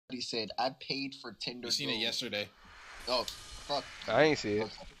said I paid for Tinder. You seen it yesterday? Oh, fuck! I ain't see it.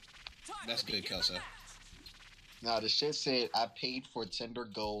 That's good, Kelso. Nah, the shit said I paid for Tinder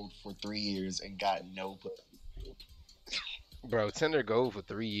Gold for 3 years and got no pussy. Bro, Tinder Gold for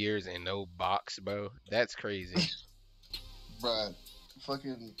 3 years and no box, bro. That's crazy. Bruh,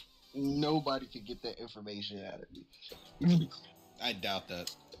 fucking nobody could get that information out of me. I doubt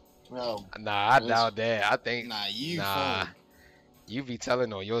that. No. Nah, I doubt that. I think Nah, you nah, fold. you be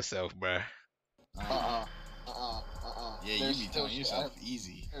telling on yourself, bro. Yeah, you be telling yourself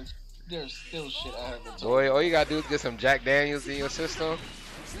easy. There's still shit I haven't told. Boy, all you gotta do is get some Jack Daniels in your system.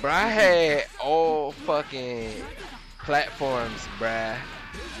 Bro, I had all fucking platforms, bruh.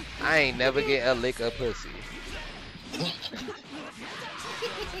 I ain't never get a lick of pussy.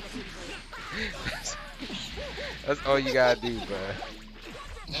 That's all you gotta do, bruh.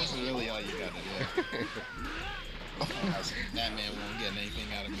 That's really all you gotta do. That man won't get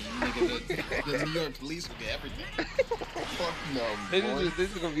anything out of me. Nigga, the New York police will get everything. Fuck no, This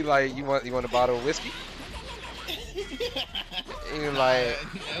is gonna be like, you want a bottle of whiskey? Even like,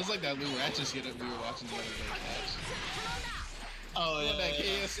 it was like that Lou Ratchet skit that we were watching the other day. Oh, yeah, that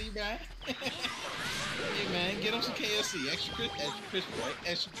KFC, man. Hey, man, get him some KFC. Extra crispy, right?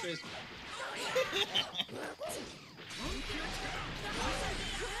 Extra crispy.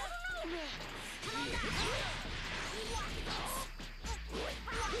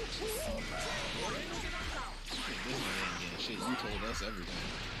 This man ain't getting shit. You told us everything.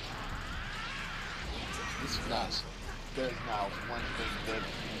 This is nuts. There's not one thing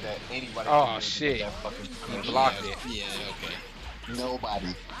that anybody. oh can shit, that fucking he blocked it. Yeah, okay. Nobody.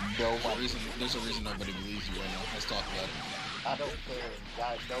 There's a reason nobody believes you right now. Let's talk about it. I don't care.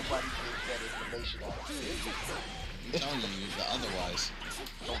 God, nobody gets that information out of me. I'm telling you the otherwise.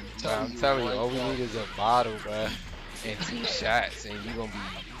 I'm telling you, all we need is a bottle, bruh, and 2 shots, and you gonna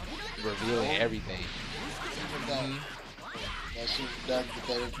be revealing everything. That shit not get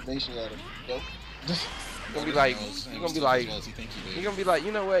that information out of me. Nope. You're gonna be like,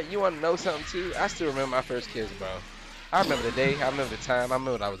 you know what? You wanna know something too? I still remember my first kiss, bro. I remember the day, I remember the time, I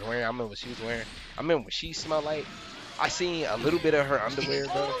remember what I was wearing, I remember what she was wearing, I remember what she smelled like. I seen a little bit of her underwear,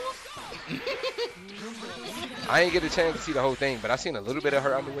 bro. I ain't get a chance to see the whole thing, but I seen a little bit of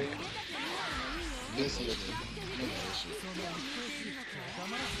her underwear.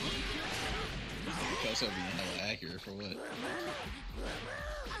 Kelso being hella accurate for what?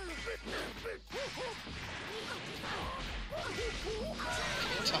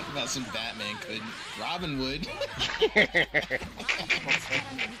 Talk about some Batman couldn't. Robin would. You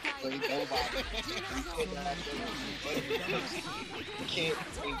can't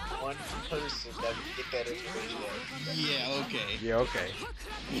think one person that would get that information out. Yeah, okay. Yeah, okay.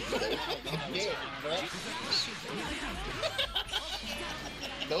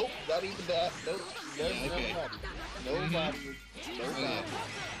 Nope, not even that. Nope. Okay. Nobody.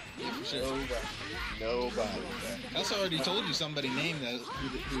 Yeah, for sure. Nobody. Kelso already told you somebody named that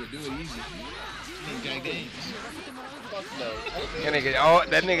who would do it easy. Named Jack Daniels. Fuck no.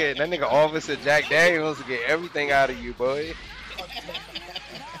 That nigga Officer Jack Daniels to get everything out of you, boy.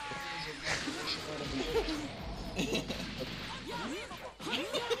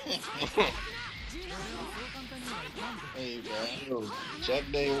 Hey, bro. Jack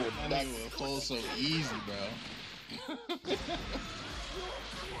Daniels would That not nigga would pull so easy, bro.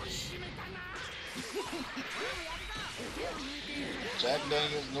 Jack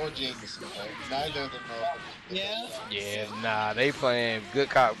Daniels nor Jameson. Neither of them are. Yeah? Yeah, nah, they playing good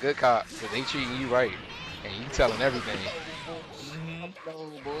cop, cause they treating you right, and you telling everything.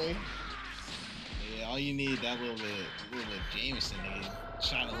 No, boy. Yeah, all you need that little bit Jameson, nigga.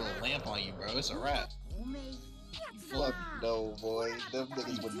 Shine a little lamp on you, bro. It's a wrap. Fuck no, boy. Them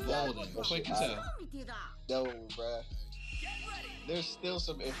niggas would Golden, not. quick as hell. No, bruh. There's still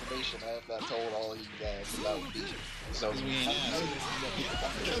some information I have not told all you guys about me. So Because we ain't asked.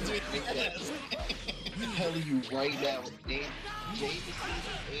 Because we ain't asked. I'm telling you right now, Jameson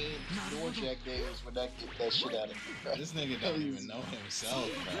and nor Jack Daniels would not get that shit out of me, bro. This nigga don't even know himself,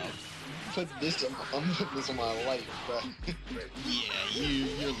 bro. I'm putting this on my life, bro.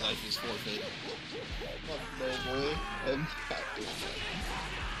 Yeah, your life is forfeit. Fuck no, boy. I'm not doing that.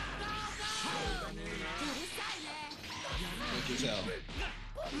 Quick as hell.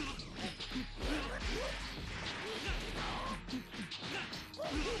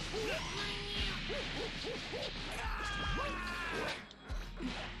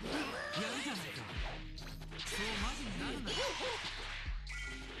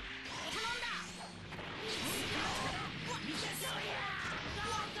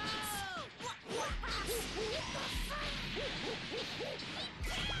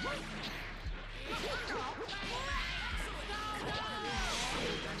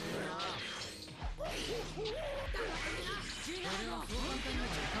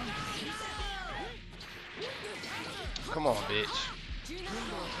 Come on, bitch.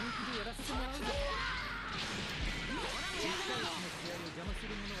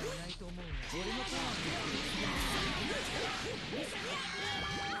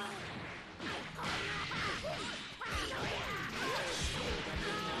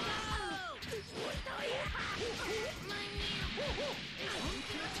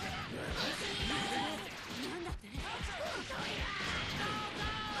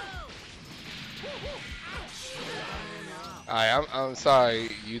 Alright, I'm sorry,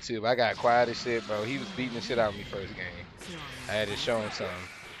 YouTube. I got quiet as shit, bro. He was beating the shit out of me first game. I had to show him something.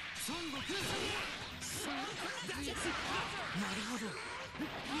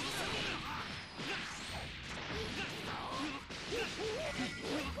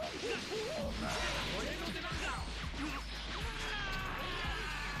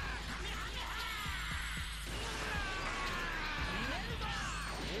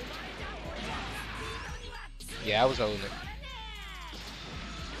 Yeah, I was holding it.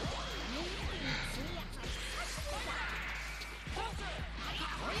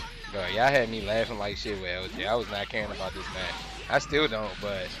 Bro, y'all had me laughing like shit with LJ. I was not caring about this match. I still don't,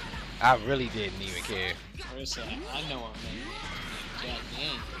 but I really didn't even care. First, I know I'm Jack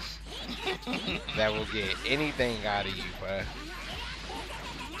Daniels. That will get anything out of you, bro.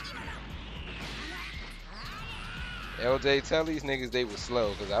 LJ, tell these niggas they was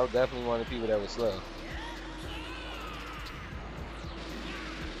slow, because I was definitely one of the people that was slow.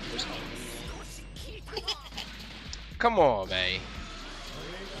 Come on, man.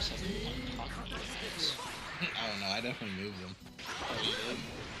 I don't know, I definitely moved them. Oh,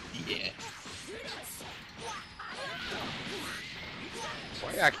 you did? Yeah. Why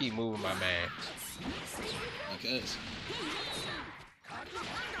y'all keep moving my man? Because.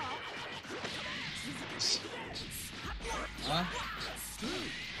 Huh?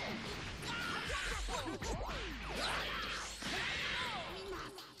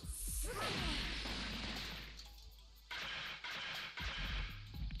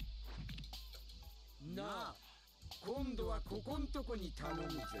 Na, 今度はここんとこに頼む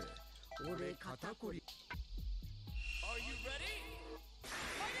ぜ。俺肩こり。Are you ready?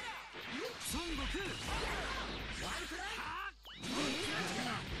 孫悟空。ワンクライ。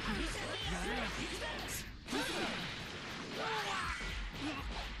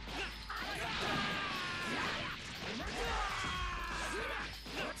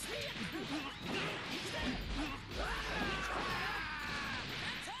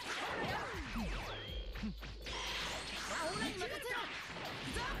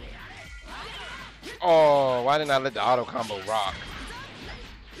Oh, why didn't I let the auto combo rock?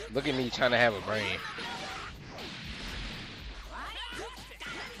 Look at me trying to have a brain.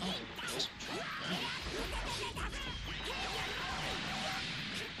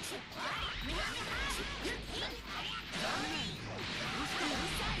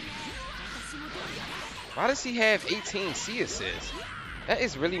 Why does he have 18 C assists? That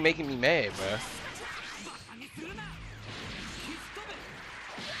is really making me mad, bro.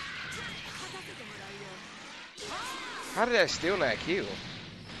 How did that still not kill?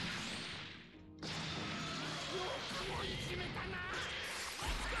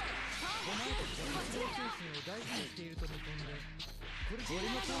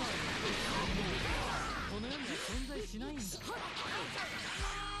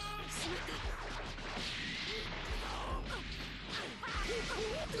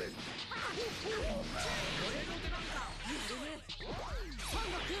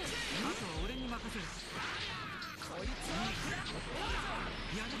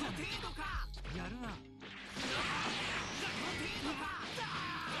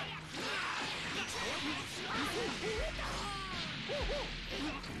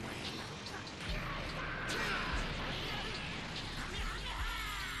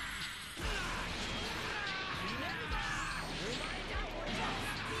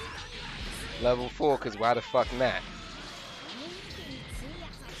 Level 4, cause why the fuck not?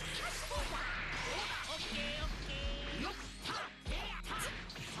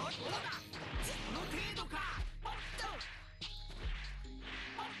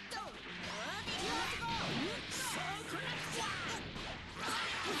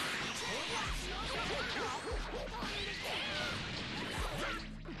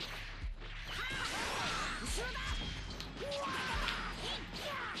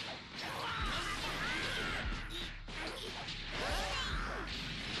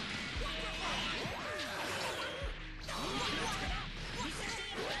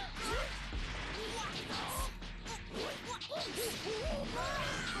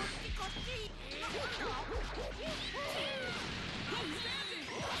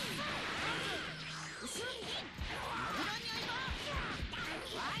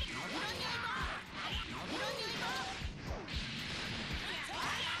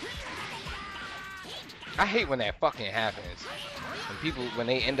 I hate when that fucking happens. When people, when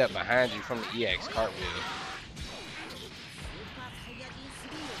they end up behind you from the EX cartwheel.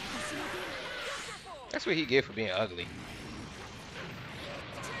 That's what he get for being ugly.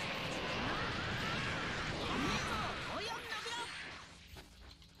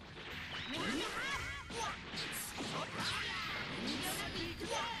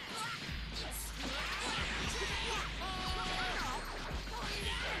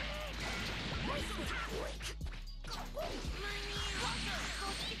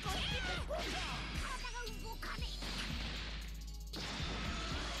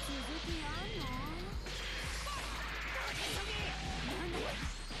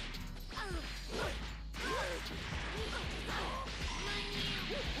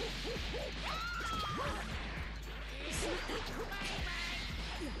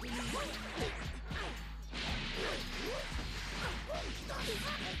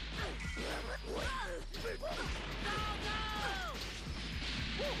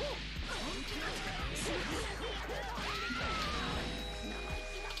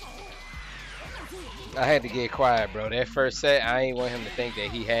 I had to get quiet, bro. That first set, I ain't want him to think that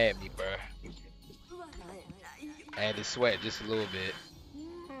he had me, bro. I had to sweat just a little bit.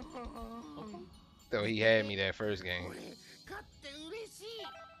 So he had me that first game.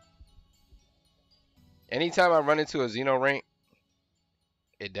 Anytime I run into a Xeno rank,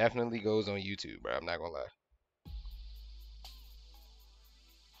 it definitely goes on YouTube, bro. I'm not gonna lie.